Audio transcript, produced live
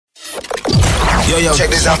Yo, check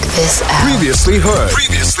this out. Previously heard.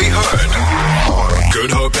 Good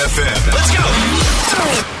Hope FM. Let's go.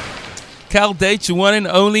 Kyle Deutsch, one and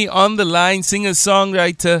only on the line,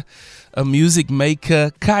 singer-songwriter, a music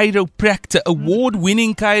maker, chiropractor,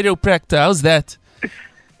 award-winning chiropractor. How's that?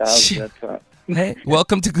 Hey,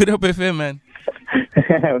 welcome to Good Hope FM, man.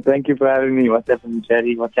 Thank you for having me. What's happening,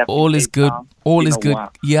 Jerry? What's happening? All is good. All is good.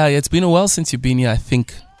 Yeah, it's been a while since you've been here, I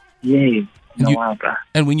think. Yeah, been a while, bro.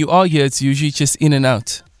 And when you are here, it's usually just in and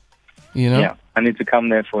out. You know? Yeah, I need to come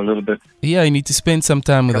there for a little bit. Yeah, you need to spend some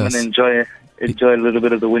time with us. Come and enjoy a little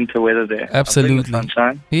bit of the winter weather there. Absolutely. The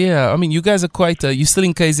sunshine. Yeah, I mean, you guys are quite... you're still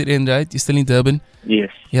in KZN, right? You're still in Durban?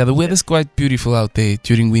 Yes. Yeah, the weather's quite beautiful out there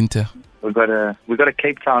during winter. We got a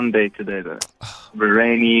Cape Town day today, though.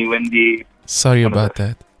 Rainy, windy. Sorry about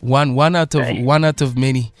that. One out of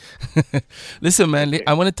many. Listen, man,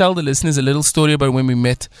 I want to tell the listeners a little story about when we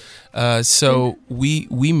met.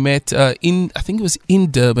 We met in, I think it was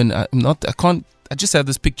in Durban. I just have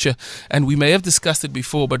this picture, and we may have discussed it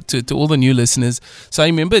before, but to all the new listeners. So I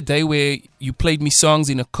remember a day where you played me songs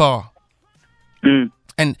in a car.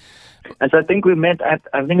 And so I think we met at,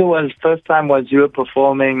 I think it was first time was you were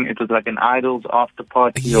performing. It was like an Idols after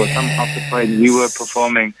party or some after party. You were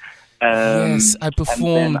performing. Yes, I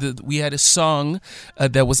performed. We had a song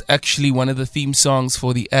that was actually one of the theme songs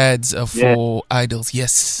for the ads for Idols.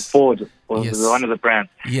 Yes, Ford was one of the brands.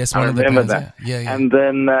 Yes, one of the brands. That. Yeah. And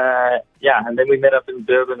then and then we met up in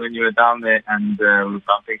Durban when you were down there, and we were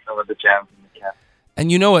bumping some of the jams in the cab.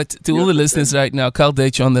 And you know what? To all the listeners right now, Kyle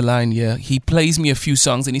Deutsch on the line. Yeah, he plays me a few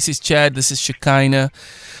songs, and he says, "Chad, this is Shekinah.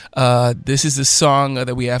 This is the song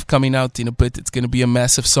that we have coming out in a bit. It's going to be a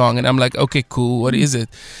massive song." And I'm like, okay, cool. What is it?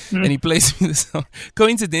 And he plays me the song.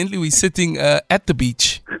 Coincidentally, we're sitting at the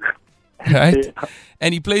beach, right? Yeah.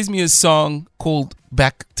 And he plays me a song called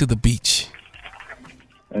Back to the Beach.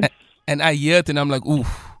 And I hear it and I'm like, ooh.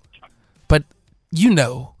 But you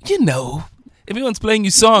know, everyone's playing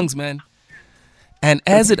you songs, man. And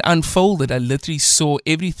as it unfolded, I literally saw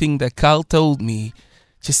everything that Kyle told me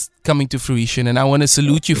just coming to fruition. And I want to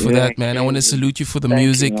salute you for that, man. I want to salute you for the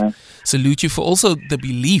music. Salute you for also the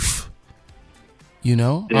belief. You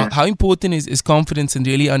know? Yeah. How important is confidence and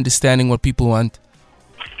really understanding what people want?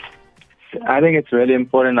 I think it's really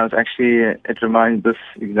important. This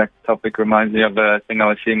exact topic reminds me of a thing I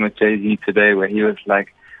was seeing with Jay-Z today, where he was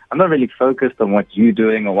like, I'm not really focused on what you're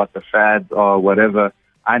doing or what the fads or whatever.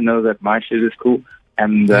 I know that my shit is cool.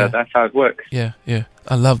 And that's how it works. Yeah.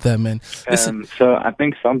 I love that, man. Listen. So I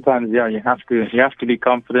think sometimes, you have to be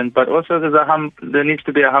confident, but also there needs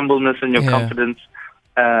to be a humbleness in your confidence.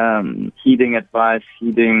 Heeding advice,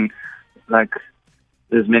 there's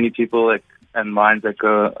many people and minds that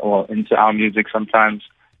go into our music sometimes,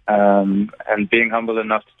 and being humble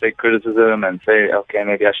enough to take criticism and say, okay,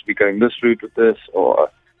 maybe I should be going this route with this, or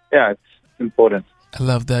it's important. I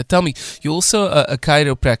love that. Tell me, you're also a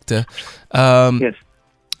chiropractor. Yes.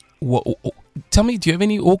 Tell me, do you have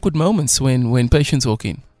any awkward moments when patients walk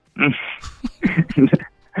in?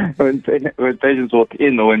 When patients walk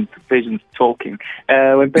in, or when patients talking.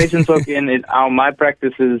 When patients walk in, my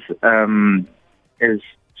practice is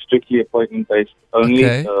strictly appointment based only.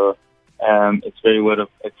 Okay. So it's very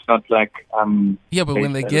it's not like but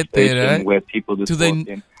when they get there, right? Where people just they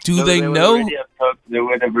know? They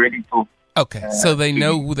would have already talked. Okay, so they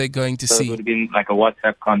know who they're going to see. It would have been like a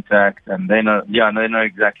WhatsApp contact, and they know. Yeah, they know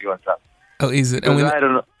exactly what's up. Oh, is it? And I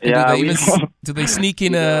don't know. Do they sneak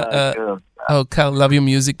in Oh, Kyle, love your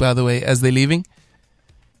music, by the way, as they're leaving?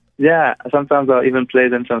 Yeah, sometimes I'll even play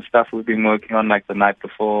them some stuff we've been working on like the night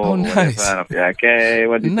before. Oh, nice. And I'll be like, okay,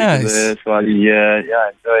 what do you think of this? While you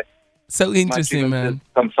enjoy. So interesting, man.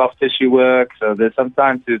 Some soft tissue work, so there's some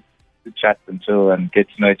time to chat and chill and get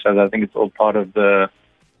to know each other. I think it's all part of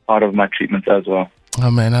my treatment as well. Oh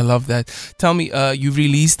man, I love that. Tell me, you've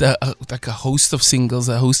released a host of singles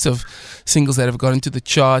that have gone into the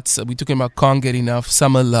charts. We're talking about Can't Get Enough,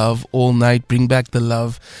 Summer Love, All Night, Bring Back the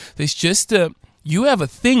Love. There's just you have a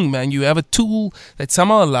thing, man. You have a tool that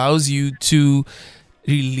somehow allows you to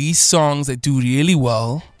release songs that do really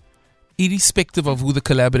well, irrespective of who the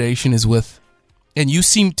collaboration is with. And you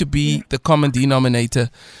seem to be the common denominator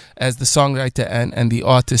as the songwriter and the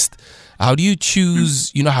artist. How do you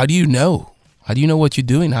choose? How do you know? How do you know what you're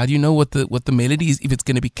doing? How do you know what the melody is, if it's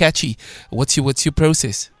going to be catchy? What's your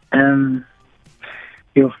process? I'd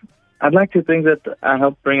like to think that I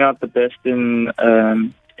help bring out the best in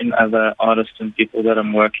other artists and people that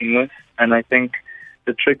I'm working with. And I think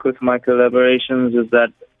the trick with my collaborations is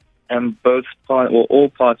that all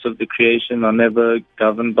parts of the creation are never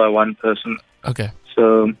governed by one person. Okay.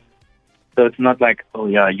 So it's not like, oh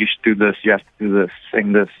yeah, you should do this, you have to do this,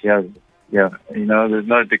 sing this, there's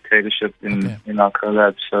no dictatorship in our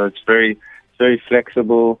collabs, so it's very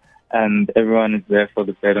flexible, and everyone is there for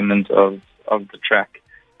the betterment of the track.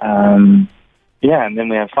 And then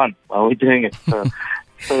we have fun while we're doing it.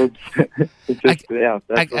 So it's just,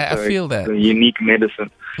 that's I feel that. a unique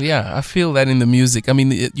medicine. Yeah, I feel that in the music. I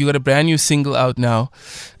mean, you got a brand new single out now.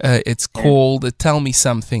 It's called Tell Me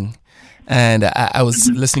Something. And I was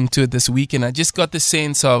listening to it this week, and I just got the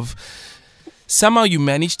sense of somehow you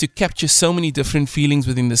managed to capture so many different feelings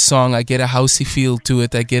within the song. I get a housey feel to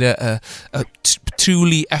it. I get a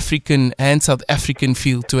truly African and South African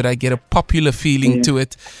feel to it. I get a popular feeling to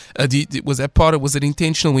it. Was that part of, was it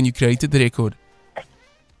intentional when you created the record?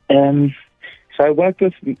 So I worked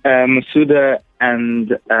with Masuda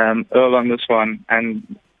and Earl on this one,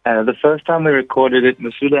 and the first time we recorded it,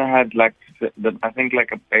 Masuda had I think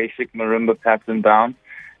a basic marimba pattern down,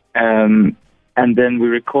 and then we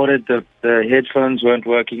recorded the headphones weren't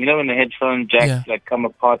working. You know when the headphone jacks come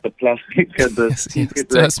apart, the plastic,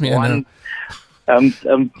 Trust me, I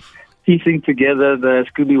know. Piecing together the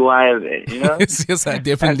Scooby wire there, you know. Yes, I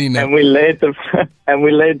definitely know. And we laid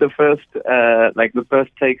the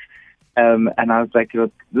first takes, and I was like,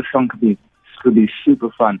 this song could be super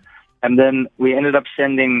fun. And then we ended up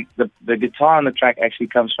sending the guitar on the track actually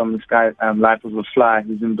comes from this guy, Life of a Fly,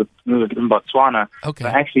 who's in Botswana. Okay.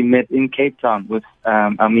 I actually met in Cape Town with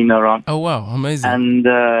Amina Ron. Oh wow, amazing.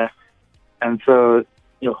 And so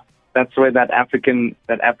that's where that African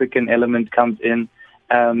element comes in.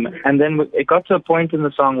 And then it got to a point in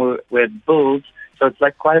the song where it builds, so it's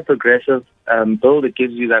like quite a progressive build. It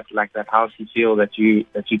gives you that housey feel that you're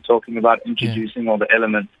talking about, introducing all the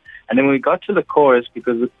elements. And then when we got to the chorus,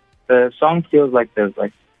 because the song feels like there's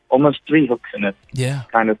almost 3 hooks in it,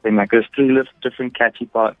 kind of thing. Like there's 3 different catchy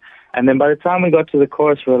parts. And then by the time we got to the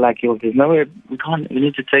chorus, we were like, there's no way we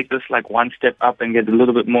need to take this one step up and get a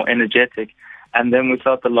little bit more energetic. And then we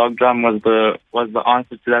felt the log drum was the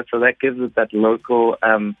answer to that. So that gives it that local,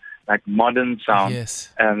 modern sound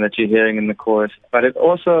that you're hearing in the chorus. But it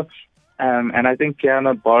also, and I think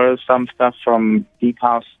piano borrows some stuff from deep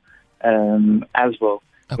house as well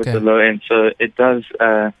with the low end. So it does,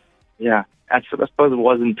 I suppose it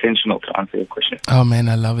was intentional to answer your question. Oh man,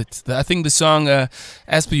 I love it. I think the song,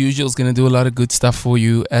 as per usual, is going to do a lot of good stuff for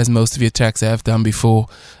you, as most of your tracks have done before.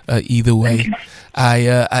 Either way,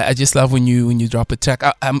 I just love when you drop a track.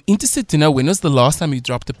 I'm interested to know, when was the last time you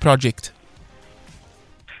dropped a project?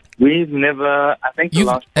 We've never. I think the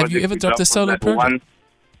last. Have you ever dropped a solo project?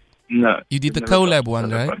 No. You did the collab one,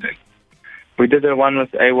 right? Project. We did the one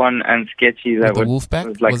with A1 and Sketchy. That was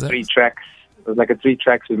Wolfpack? Was 3 tracks. It was like 3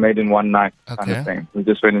 tracks we made in one night kind of thing. We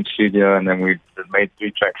just went in studio and then we just made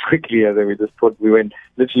 3 tracks quickly, and then we just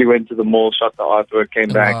literally went to the mall, shot the artwork, came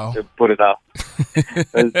back, to put it out.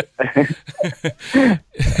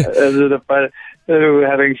 We were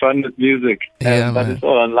having fun with music. But it's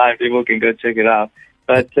all online. People can go check it out.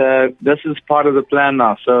 But this is part of the plan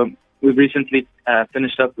now. So we've recently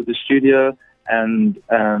finished up with the studio, and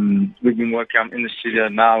we've been working. I'm in the studio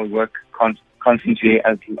now. We work constantly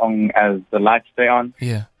as long as the lights stay on.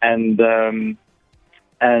 Yeah. And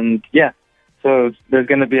so there's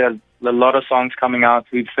going to be a lot of songs coming out.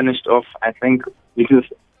 We've finished off, I think, because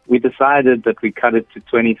we decided that we cut it to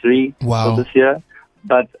 23 for this year.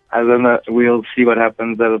 But I don't know, we'll see what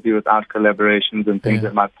happens. That'll be without collaborations and things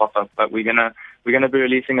that might pop up. But we're gonna be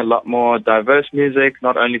releasing a lot more diverse music,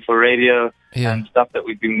 not only for radio and stuff that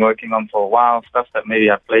we've been working on for a while, stuff that maybe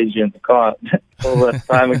I played you in the car all that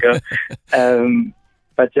time ago.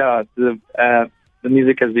 But the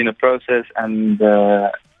music has been a process, and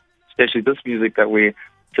especially this music that we're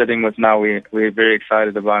sitting with now, we're very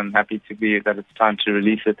excited about and happy to be that it's time to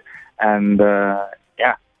release it. And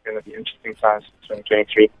it's going to be interesting times for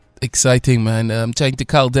 2023. Exciting, man. I'm talking to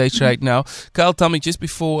Kyle Deutsch right now. Kyle, tell me, just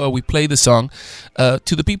before we play the song,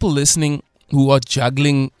 to the people listening who are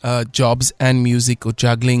juggling jobs and music, or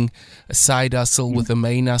juggling a side hustle with a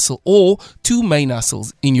main hustle, or 2 main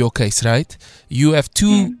hustles in your case, right? You have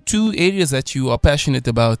two areas that you are passionate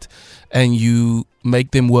about, and you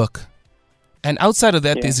make them work. And outside of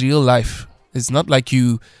that, there's real life. It's not like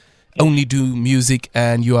you only do music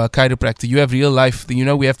and you are a chiropractor. You have real life.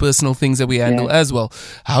 We have personal things that we handle as well.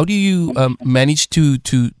 How do you manage to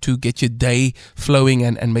get your day flowing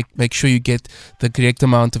and make sure you get the correct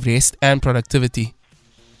amount of rest and productivity?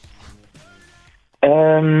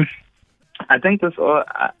 I think that's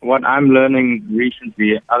what I'm learning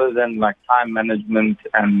recently, other than time management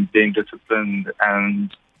and being disciplined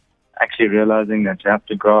and actually realizing that you have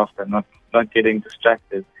to graft and not getting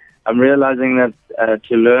distracted. I'm realizing that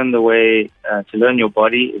to learn your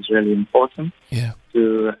body is really important. Yeah.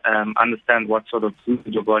 To understand what sort of food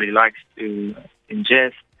your body likes to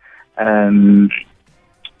ingest,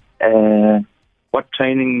 what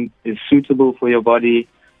training is suitable for your body.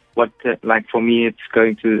 Like for me, I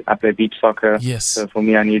play beach soccer. Yes. So for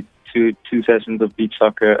me, I need two sessions of beach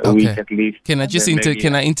soccer a week at least. Can I just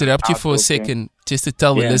interrupt you for a second, just to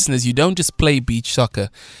tell the listeners, you don't just play beach soccer.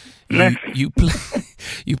 You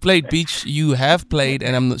played beach. You have played,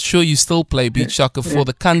 and I'm not sure you still play beach soccer for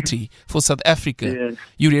the country, for South Africa. Yes.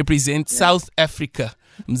 You represent South Africa,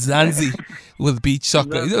 Mzansi, with beach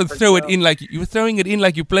soccer. You don't throw it in like you're throwing it in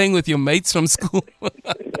like you're playing with your mates from school.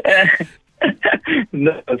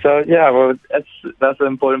 No, so well, that's an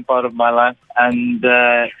important part of my life, and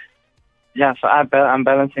so I'm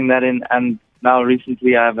balancing that in. And now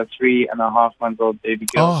recently, I have a 3.5-month-old baby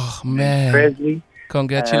girl. Oh man, Presley.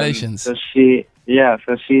 Congratulations. So she has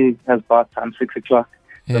bath time 6 o'clock.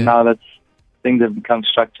 So now things have become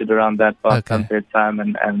structured around that bath time, bedtime,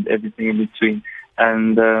 and everything in between.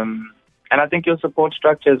 And I think your support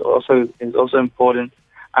structure is also important.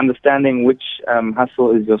 Understanding which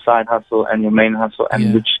hustle is your side hustle and your main hustle,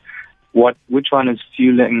 and which one is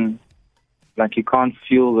fueling. Like you can't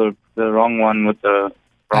fuel the wrong one with the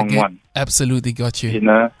wrong one. Absolutely got you. You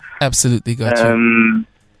know. Absolutely got you.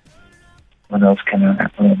 What else can I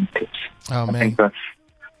have? Tips. Oh man, I think that's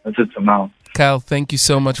it for now. Kyle, thank you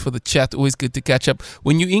so much for the chat. Always good to catch up.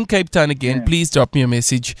 When you're in Cape Town again, please drop me a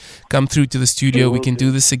message. Come through to the studio. We can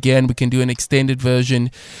do this again. We can do an extended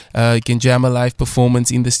version. You can jam a live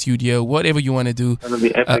performance in the studio. Whatever you want to do. That'll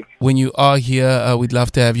be epic. When you are here, we'd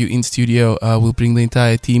love to have you in studio. We'll bring the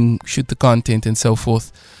entire team, shoot the content and so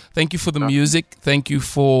forth. Thank you for the music. Thank you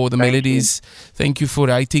for the melodies. Thank you for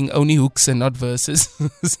writing only hooks and not verses.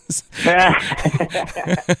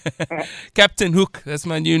 Captain Hook. That's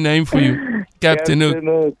my new name for you. Captain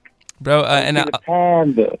Hook. Bro, and I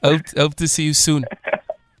hope to see you soon.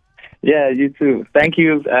 Yeah, you too. Thank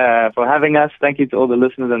you for having us. Thank you to all the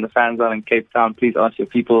listeners and the fans out in Cape Town. Please ask your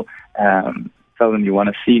people. Tell them you want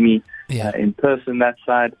to see me in person that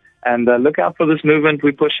side. And look out for this movement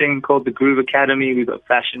we're pushing called the Groove Academy. We've got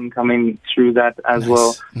fashion coming through that as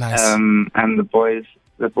well. Nice. And the boys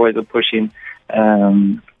are pushing.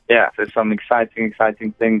 There's some exciting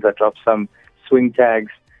things. I dropped some swing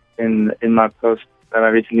tags in my post that I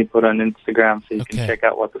recently put on Instagram, so you can check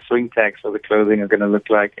out what the swing tags for the clothing are going to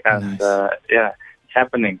look like. And it's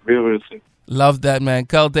happening real soon. Love that, man.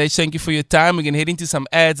 Kyle Deutsch, thank you for your time. We're going to head into some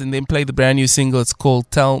ads and then play the brand new single. It's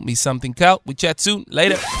called Tell Me Something. Kyle, we chat soon.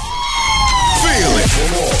 Later. Feel it.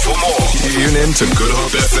 For more, tune in to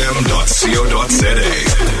goodhopefm.co.za.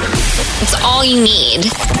 It's all you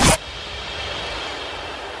need.